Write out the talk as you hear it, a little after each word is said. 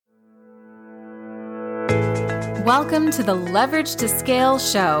Welcome to the Leverage to Scale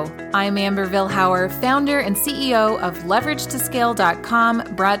show. I'm Amber Vilhauer, founder and CEO of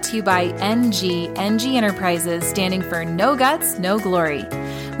LeverageToScale.com, brought to you by NG Enterprises, standing for No Guts, No Glory.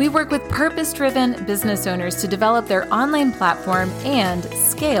 We work with purpose-driven business owners to develop their online platform and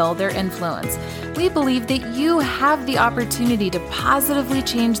scale their influence. We believe that you have the opportunity to positively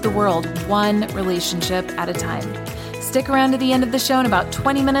change the world one relationship at a time. Stick around to the end of the show in about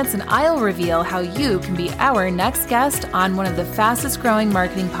 20 minutes and I'll reveal how you can be our next guest on one of the fastest growing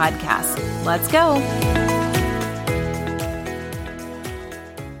marketing podcasts. Let's go.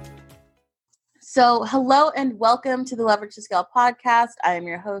 So hello and welcome to the Leverage to Scale podcast. I am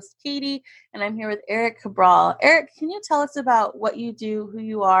your host, Katie, and I'm here with Erik Cabral. Erik, can you tell us about what you do, who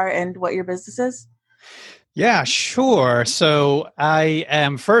you are, and what your business is? Yeah, sure. So I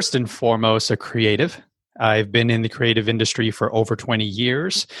am first and foremost a creative. I've been in the creative industry for over 20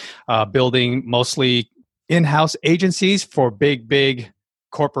 years, building mostly in-house agencies for big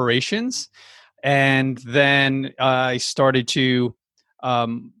corporations. And then I started to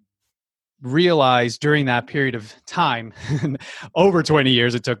realize during that period of time, over 20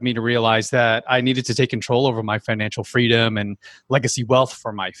 years, it took me to realize that I needed to take control over my financial freedom and legacy wealth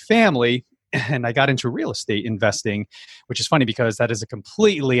for my family. And I got into real estate investing, which is funny because that is a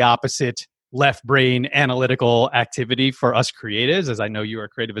completely opposite left brain analytical activity for us creatives, as I know you are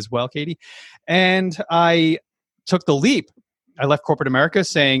creative as well, Katie. And I took the leap. I left corporate America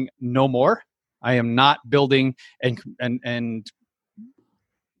saying, no more. I am not building and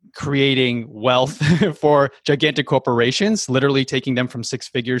creating wealth for gigantic corporations, literally taking them from six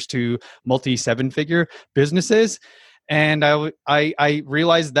figures to multi-seven-figure businesses. And I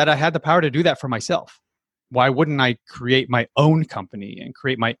realized that I had the power to do that for myself. Why wouldn't I create my own company and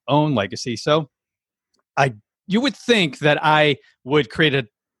create my own legacy? So you would think that I would create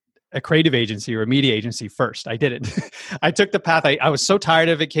a creative agency or a media agency first. I didn't. I took the path. I was so tired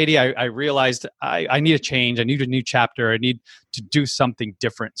of it, Katie. I realized I need a change. I need a new chapter. I need to do something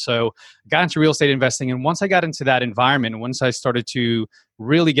different. So I got into real estate investing. And once I got into that environment, once I started to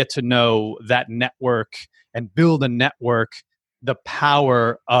really get to know that network and build a network, the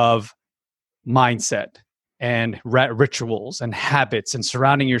power of mindset and rituals and habits and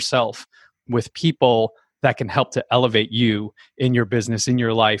surrounding yourself with people that can help to elevate you in your business, in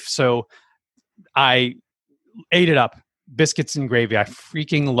your life. So I ate it up, biscuits and gravy. I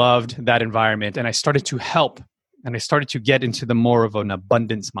freaking loved that environment. And I started to help and I started to get into the more of an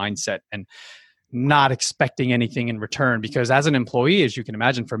abundance mindset and not expecting anything in return. Because as an employee, as you can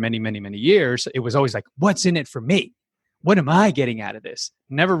imagine, for many years, it was always like, what's in it for me? What am I getting out of this?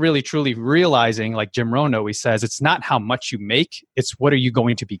 Never really truly realizing, like Jim Rohn always says, it's not how much you make, it's what are you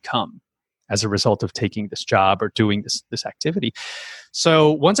going to become as a result of taking this job or doing this activity.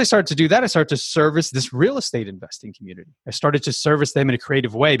 So once I started to do that, I started to service this real estate investing community. I started to service them in a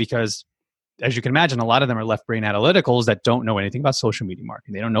creative way because, as you can imagine, a lot of them are left brain analyticals that don't know anything about social media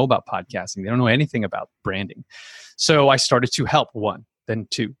marketing. They don't know about podcasting. They don't know anything about branding. So I started to help one, then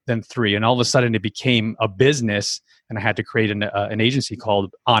two, then three. And all of a sudden it became a business and I had to create an agency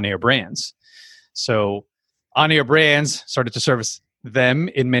called On Air Brands. So On Air Brands started to service them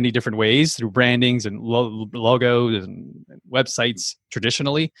in many different ways through brandings and logos and websites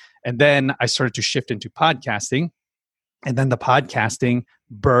traditionally. And then I started to shift into podcasting. And then the podcasting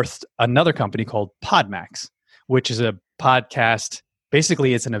birthed another company called Podmax, which is a podcast.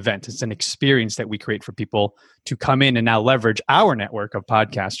 Basically, it's an event. It's an experience that we create for people to come in and now leverage our network of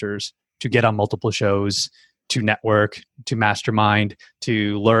podcasters to get on multiple shows, to network, to mastermind,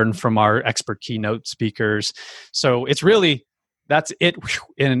 to learn from our expert keynote speakers. So it's really, that's it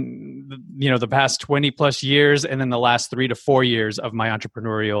in the past 20 plus years and then the last 3 to 4 years of my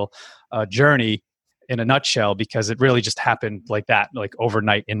entrepreneurial journey in a nutshell, because it really just happened like that, like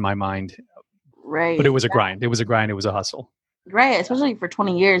overnight in my mind. Right. But it was a grind. It was a grind. It was a hustle. Right. Especially for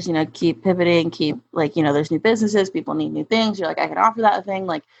 20 years, keep pivoting, there's new businesses, people need new things. You're like, I can offer that thing.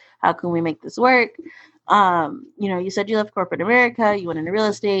 Like, how can we make this work? You said you left corporate America, you went into real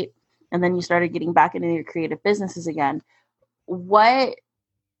estate, and then you started getting back into your creative businesses again. What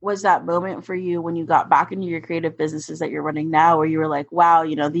was that moment for you when you got back into your creative businesses that you're running now, where you were like, wow,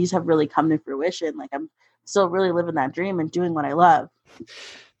 these have really come to fruition. Like, I'm still really living that dream and doing what I love.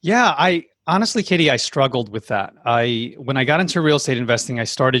 Yeah, honestly, Katie, I struggled with that. When I got into real estate investing, I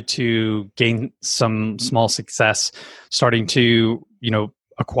started to gain some small success, starting to,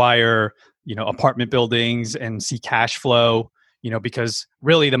 acquire, apartment buildings and see cash flow, because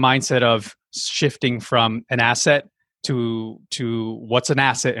really the mindset of shifting from an asset to what's an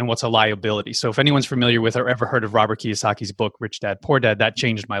asset and what's a liability. So if anyone's familiar with or ever heard of Robert Kiyosaki's book, Rich Dad, Poor Dad, that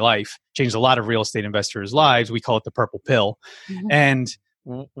changed my life, changed a lot of real estate investors' lives. We call it the purple pill. Mm-hmm. And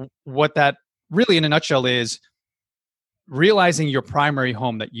what that really in a nutshell is, realizing your primary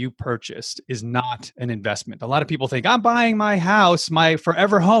home that you purchased is not an investment. A lot of people think, I'm buying my house, my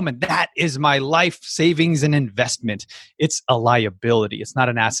forever home, and that is my life savings and investment. It's a liability. It's not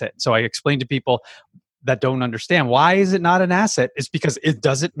an asset. So I explain to people that don't understand, why is it not an asset? It's because it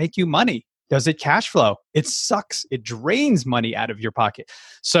doesn't make you money. Does it cash flow? It sucks. It drains money out of your pocket.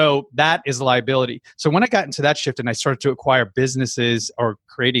 So that is a liability. So when I got into that shift and I started to acquire businesses or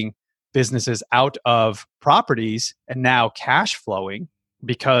creating businesses out of properties and now cash flowing,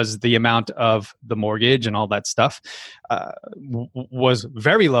 because the amount of the mortgage and all that stuff was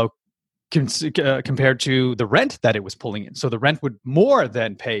very low compared to the rent that it was pulling in. So the rent would more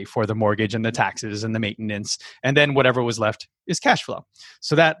than pay for the mortgage and the taxes and the maintenance, and then whatever was left is cash flow.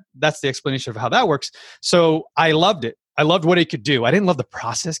 So that's the explanation of how that works. So I loved it. I loved what it could do. I didn't love the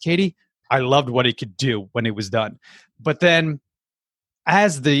process, Katie. I loved what it could do when it was done. But then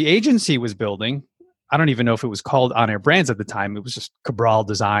as the agency was building, I don't even know if it was called On Air Brands at the time. It was just Cabral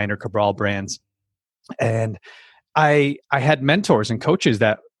Design or Cabral Brands. And I had mentors and coaches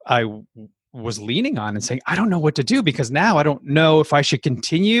that I was leaning on and saying, I don't know what to do, because now I don't know if I should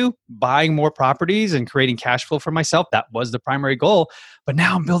continue buying more properties and creating cash flow for myself. That was the primary goal. But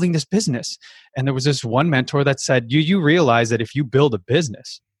now I'm building this business. And there was this one mentor that said, you realize that if you build a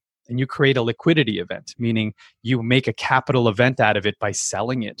business and you create a liquidity event, meaning you make a capital event out of it by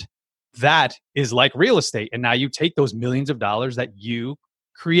selling it, that is like real estate. And now you take those millions of dollars that you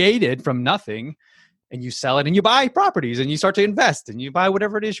created from nothing and you sell it and you buy properties and you start to invest and you buy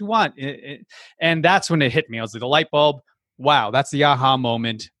whatever it is you want. And that's when it hit me. I was like, the light bulb, wow, that's the aha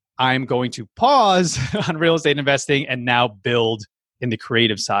moment. I'm going to pause on real estate investing and now build in the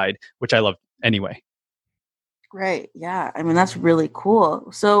creative side, which I love anyway. Great. Yeah. I mean, that's really cool.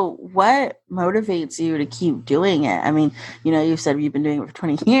 So what motivates you to keep doing it? I mean, you said you've been doing it for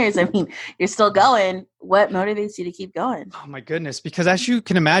 20 years. I mean, you're still going. What motivates you to keep going? Oh my goodness. Because as you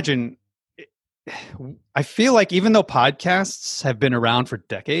can imagine, I feel like even though podcasts have been around for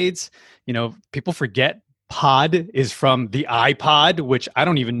decades, people forget pod is from the iPod, which I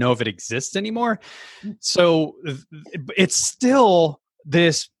don't even know if it exists anymore. So it's still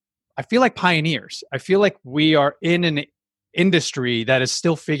this, I feel like pioneers. I feel like we are in an industry that is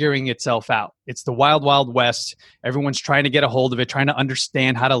still figuring itself out. It's the wild, wild west. Everyone's trying to get a hold of it, trying to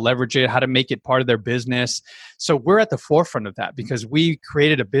understand how to leverage it, how to make it part of their business. So we're at the forefront of that because we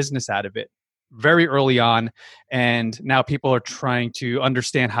created a business out of it very early on. And now people are trying to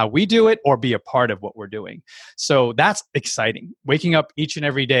understand how we do it or be a part of what we're doing. So that's exciting. Waking up each and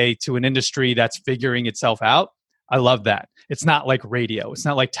every day to an industry that's figuring itself out. I love that. It's not like radio. It's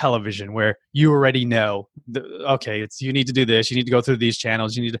not like television where you already know, you need to do this. You need to go through these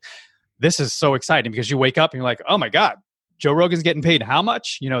channels. This is so exciting because you wake up and you're like, oh my God, Joe Rogan's getting paid how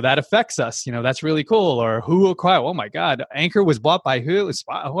much? That affects us. That's really cool. Or who acquired? Oh my God, Anchor was bought by who?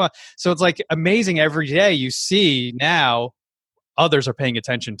 So it's like amazing every day you see now others are paying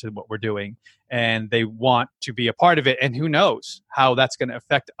attention to what we're doing and they want to be a part of it. And who knows how that's going to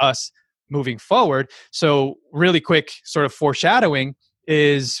affect us moving forward. So really quick sort of foreshadowing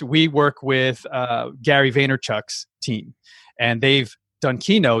is we work with Gary Vaynerchuk's team and they've done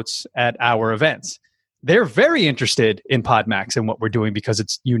keynotes at our events. They're very interested in PodMax and what we're doing because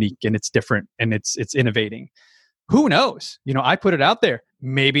it's unique and it's different and it's innovating. Who knows? I put it out there.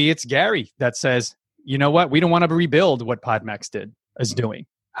 Maybe it's Gary that says, you know what? We don't want to rebuild what PodMax is doing.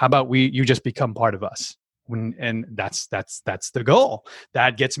 How about you just become part of us? And that's the goal.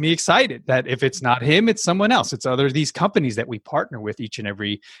 That gets me excited that if it's not him, it's someone else. It's these companies that we partner with each and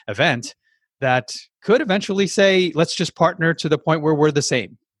every event that could eventually say, let's just partner to the point where we're the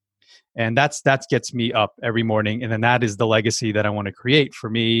same. And that gets me up every morning. And then that is the legacy that I want to create for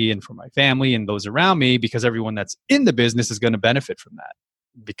me and for my family and those around me, because everyone that's in the business is going to benefit from that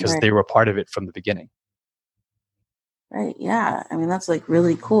because they were part of it from the beginning. Right. Yeah. I mean, that's like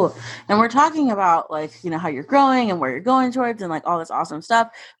really cool. And we're talking about how you're growing and where you're going towards and like all this awesome stuff.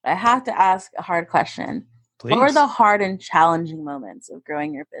 But I have to ask a hard question. Please. What were the hard and challenging moments of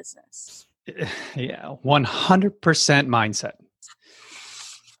growing your business? Yeah. 100% mindset.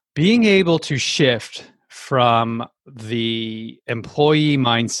 Being able to shift from the employee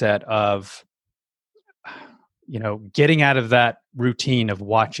mindset of, getting out of that routine of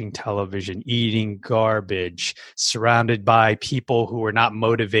watching television, eating garbage, surrounded by people who are not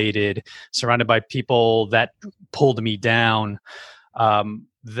motivated, surrounded by people that pulled me down,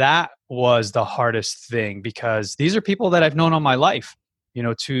 that was the hardest thing, because these are people that I've known all my life.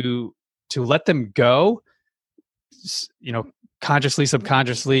 To let them go, consciously,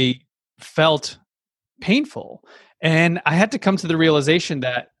 subconsciously, felt painful. And I had to come to the realization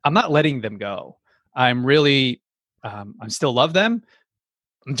that I'm not letting them go. I'm really, I still love them.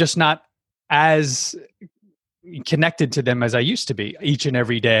 I'm just not as connected to them as I used to be each and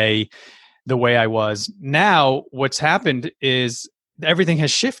every day, the way I was. Now, what's happened is everything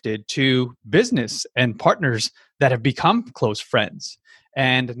has shifted to business and partners that have become close friends.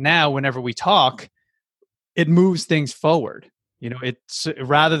 And now, whenever we talk, it moves things forward. It's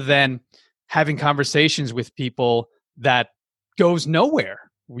rather than having conversations with people that goes nowhere.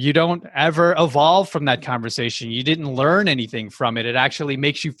 You don't ever evolve from that conversation. You didn't learn anything from it. It actually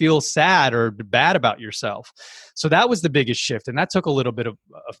makes you feel sad or bad about yourself. So that was the biggest shift. And that took a little bit of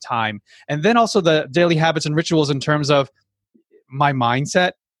time. And then also the daily habits and rituals in terms of my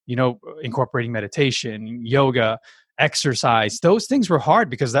mindset, incorporating meditation, yoga, exercise. Those things were hard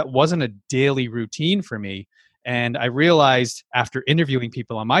because that wasn't a daily routine for me. And I realized after interviewing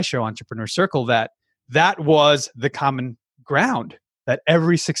people on my show, Entrepreneur Circle, that was the common ground that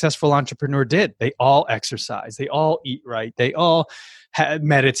every successful entrepreneur did. They all exercise, they all eat right, they all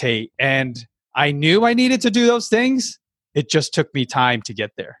meditate. And I knew I needed to do those things. It just took me time to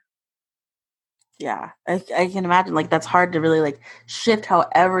get there. Yeah, I can imagine that's hard to really shift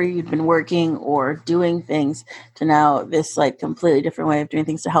however you've been working or doing things to now this completely different way of doing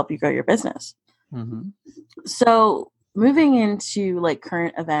things to help you grow your business. Mm-hmm. So moving into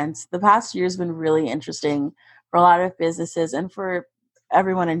current events, the past year has been really interesting for a lot of businesses and for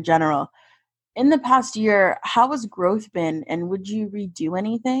everyone in general. In the past year, how has growth been, and would you redo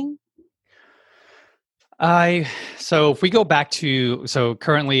anything? So if we go back to,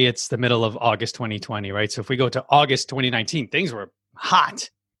 currently it's the middle of August 2020, right? So if we go to August 2019, things were hot.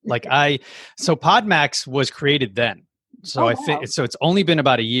 So PodMax was created then. So I think, so it's only been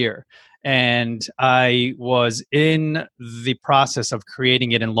about a year. And I was in the process of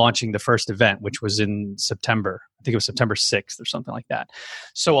creating it and launching the first event, which was in September. I think it was September 6th or something like that.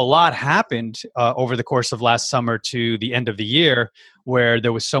 So a lot happened over the course of last summer to the end of the year, where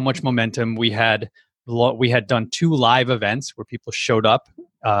there was so much momentum. We had done 2 live events where people showed up.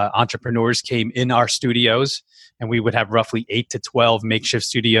 Entrepreneurs came in our studios, and we would have roughly 8 to 12 makeshift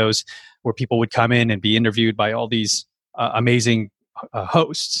studios where people would come in and be interviewed by all these amazing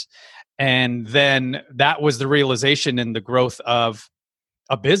hosts. And then that was the realization in the growth of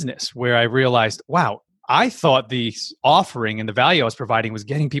a business, where I realized, wow, I thought the offering and the value I was providing was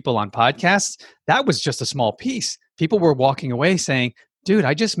getting people on podcasts. That was just a small piece. People were walking away saying, dude,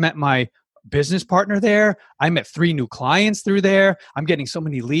 I just met my business partner there. I met 3 new clients through there. I'm getting so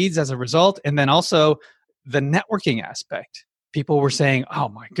many leads as a result. And then also the networking aspect. People were saying, oh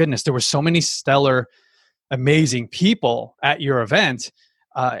my goodness, there were so many stellar, amazing people at your event.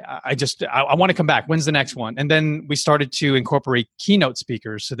 I want to come back. When's the next one? And then we started to incorporate keynote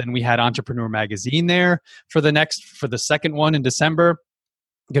speakers. So then we had Entrepreneur Magazine there for the second one in December.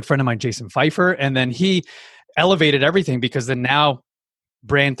 A good friend of mine, Jason Pfeiffer. And then he elevated everything, because then now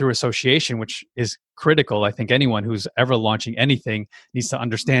brand through association, which is critical. I think anyone who's ever launching anything needs to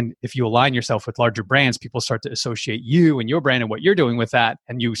understand, if you align yourself with larger brands, people start to associate you and your brand and what you're doing with that.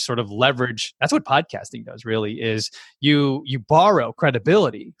 And you sort of leverage. That's what podcasting does, really, is you borrow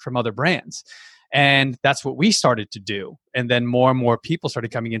credibility from other brands. And that's what we started to do. And then more and more people started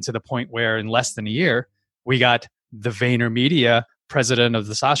coming into the point where in less than a year, we got the VaynerMedia president of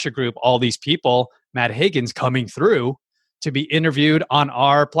the Sasha Group, all these people, Matt Higgins, coming through to be interviewed on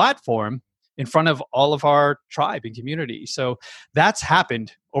our platform in front of all of our tribe and community. So that's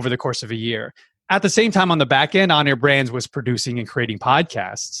happened over the course of a year. At the same time, on the back end, On Air Brands was producing and creating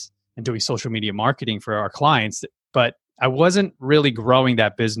podcasts and doing social media marketing for our clients. But I wasn't really growing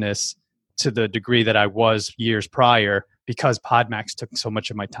that business to the degree that I was years prior, because PodMax took so much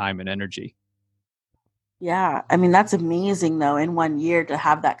of my time and energy. Yeah. I mean, that's amazing though, in 1 year to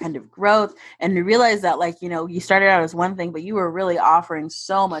have that kind of growth and to realize that you started out as one thing, but you were really offering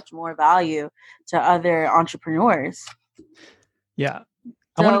so much more value to other entrepreneurs. Yeah.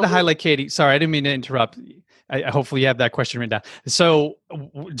 I wanted to highlight, Katie. Sorry, I didn't mean to interrupt. Hopefully you have that question written down. So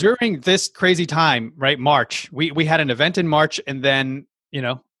during this crazy time, right, March, we had an event in March, and then,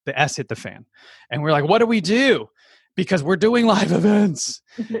 the S hit the fan. And we're like, what do we do? Because we're doing live events.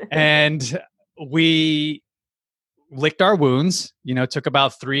 And we licked our wounds, took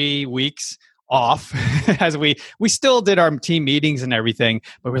about 3 weeks off as we still did our team meetings and everything,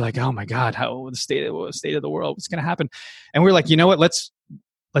 but we're like, oh my God, how the state of the world, what's going to happen? And we're like, you know what, let's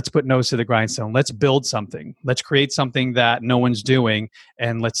let's put nose to the grindstone. Let's build something. Let's create something that no one's doing.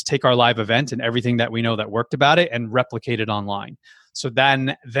 And let's take our live event and everything that we know that worked about it and replicate it online. So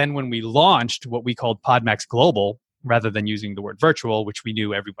then when we launched what we called PodMax Global, rather than using the word virtual, which we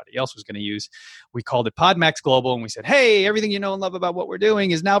knew everybody else was going to use, we called it PodMax Global. And we said, hey, everything you know and love about what we're doing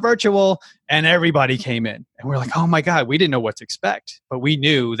is now virtual. And everybody came in. And we're like, oh my God, we didn't know what to expect. But we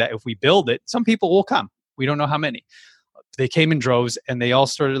knew that if we build it, some people will come. We don't know how many. They came in droves and they all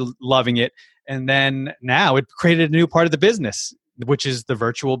started loving it. And then now it created a new part of the business, which is the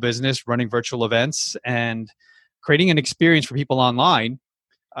virtual business, running virtual events and creating an experience for people online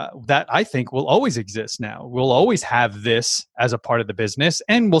that I think will always exist now. We'll always have this as a part of the business,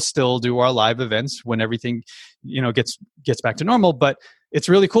 and we'll still do our live events when everything, gets back to normal. But it's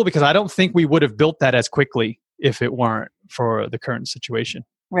really cool because I don't think we would have built that as quickly if it weren't for the current situation.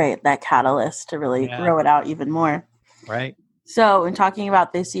 Right. That catalyst to really grow it out even more. Right. So in talking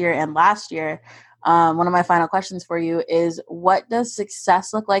about this year and last year, one of my final questions for you is, what does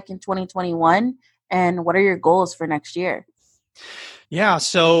success look like in 2021? And what are your goals for next year? Yeah.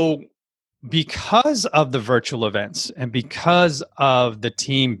 So because of the virtual events and because of the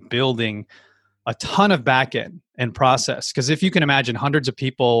team building a ton of backend and process, because if you can imagine hundreds of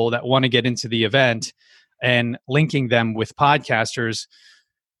people that want to get into the event and linking them with podcasters,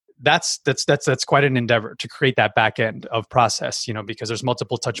 that's quite an endeavor to create that back end of process, because there's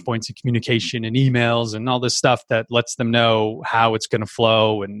multiple touch points in communication and emails and all this stuff that lets them know how it's going to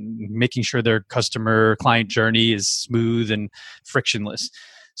flow and making sure their customer client journey is smooth and frictionless.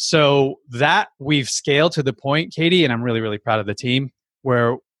 So that we've scaled to the point, Katie, and I'm really, really proud of the team,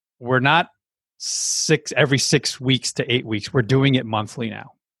 where we're not every 6 weeks to 8 weeks. We're doing it monthly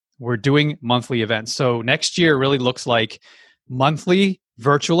now. We're doing monthly events. So next year really looks like monthly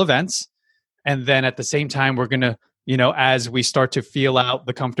virtual events. And then at the same time, we're going to, as we start to feel out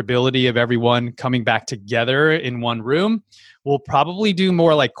the comfortability of everyone coming back together in one room, we'll probably do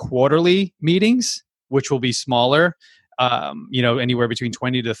more like quarterly meetings, which will be smaller, anywhere between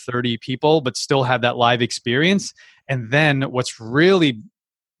 20 to 30 people, but still have that live experience. And then what's really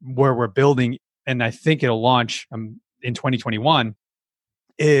where we're building, and I think it'll launch in 2021,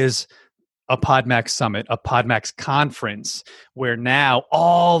 is a PodMax Summit, a PodMax conference, where now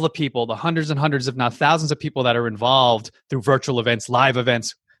all the people, the hundreds and hundreds, if not thousands of people that are involved through virtual events, live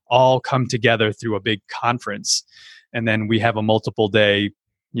events, all come together through a big conference. And then we have a multiple day,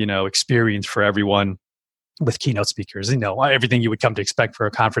 experience for everyone with keynote speakers, everything you would come to expect for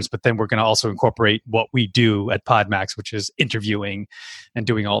a conference. But then we're going to also incorporate what we do at PodMax, which is interviewing and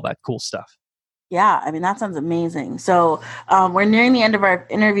doing all that cool stuff. Yeah, that sounds amazing. So we're nearing the end of our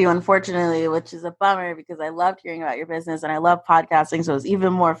interview, unfortunately, which is a bummer because I loved hearing about your business and I love podcasting, so it's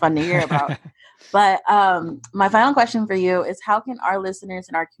even more fun to hear about. But my final question for you is, how can our listeners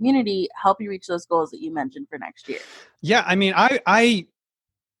and our community help you reach those goals that you mentioned for next year? Yeah, I'm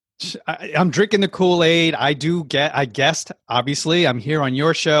drinking the Kool-Aid. I guest, obviously. I'm here on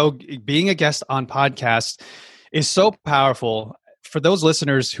your show. Being a guest on podcasts is so powerful. For those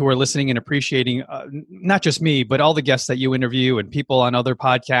listeners who are listening and appreciating, not just me, but all the guests that you interview and people on other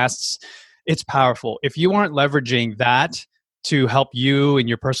podcasts, it's powerful. If you aren't leveraging that to help you in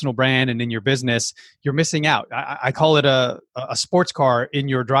your personal brand and in your business, you're missing out. I call it a sports car in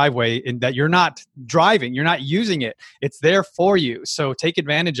your driveway, in that you're not driving, you're not using it. It's there for you. So take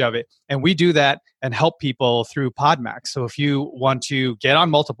advantage of it. And we do that and help people through PodMax. So if you want to get on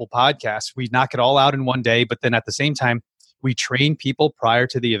multiple podcasts, we knock it all out in one day, but then at the same time, we train people prior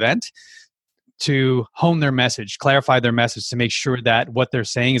to the event to hone their message, clarify their message, to make sure that what they're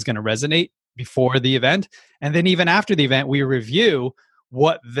saying is going to resonate before the event. And then even after the event, we review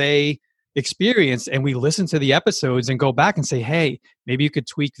what they experienced and we listen to the episodes and go back and say, hey, maybe you could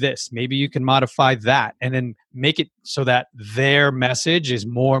tweak this, maybe you can modify that, and then make it so that their message is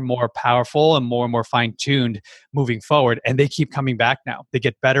more and more powerful and more fine-tuned moving forward. And they keep coming back now. They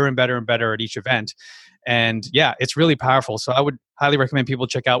get better and better and better at each event. And yeah, it's really powerful. So I would highly recommend people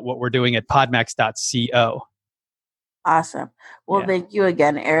check out what we're doing at podmax.co. Awesome. Well, Thank you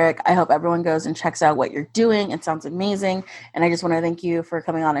again, Erik. I hope everyone goes and checks out what you're doing. It sounds amazing. And I just want to thank you for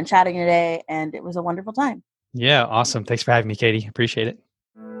coming on and chatting today. And it was a wonderful time. Yeah, awesome. Thanks for having me, Katie. Appreciate it.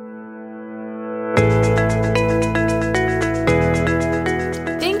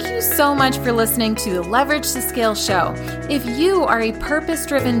 So much for listening to the Leverage to Scale show. If you are a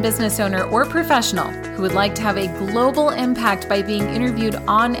purpose-driven business owner or professional who would like to have a global impact by being interviewed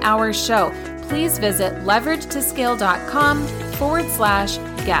on our show, please visit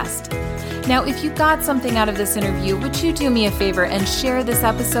leveragetoscale.com/guest. Now, if you got something out of this interview, would you do me a favor and share this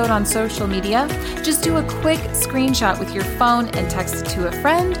episode on social media? Just do a quick screenshot with your phone and text it to a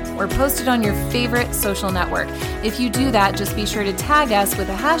friend or post it on your favorite social network. If you do that, just be sure to tag us with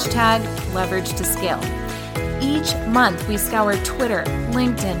the hashtag #LeverageToScale. Each month, we scour Twitter,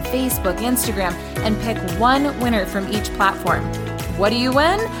 LinkedIn, Facebook, Instagram, and pick one winner from each platform. What do you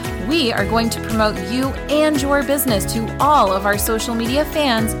win? We are going to promote you and your business to all of our social media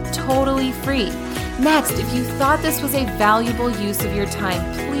fans totally free. Next, if you thought this was a valuable use of your time,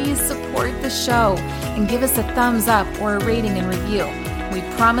 please support the show and give us a thumbs up or a rating and review. We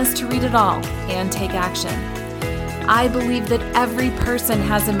promise to read it all and take action. I believe that every person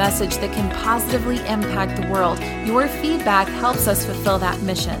has a message that can positively impact the world. Your feedback helps us fulfill that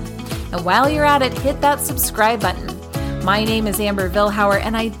mission. And while you're at it, hit that subscribe button. My name is Amber Vilhauer,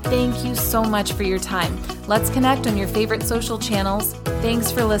 and I thank you so much for your time. Let's connect on your favorite social channels. Thanks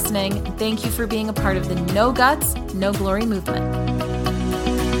for listening. Thank you for being a part of the No Guts, No Glory movement.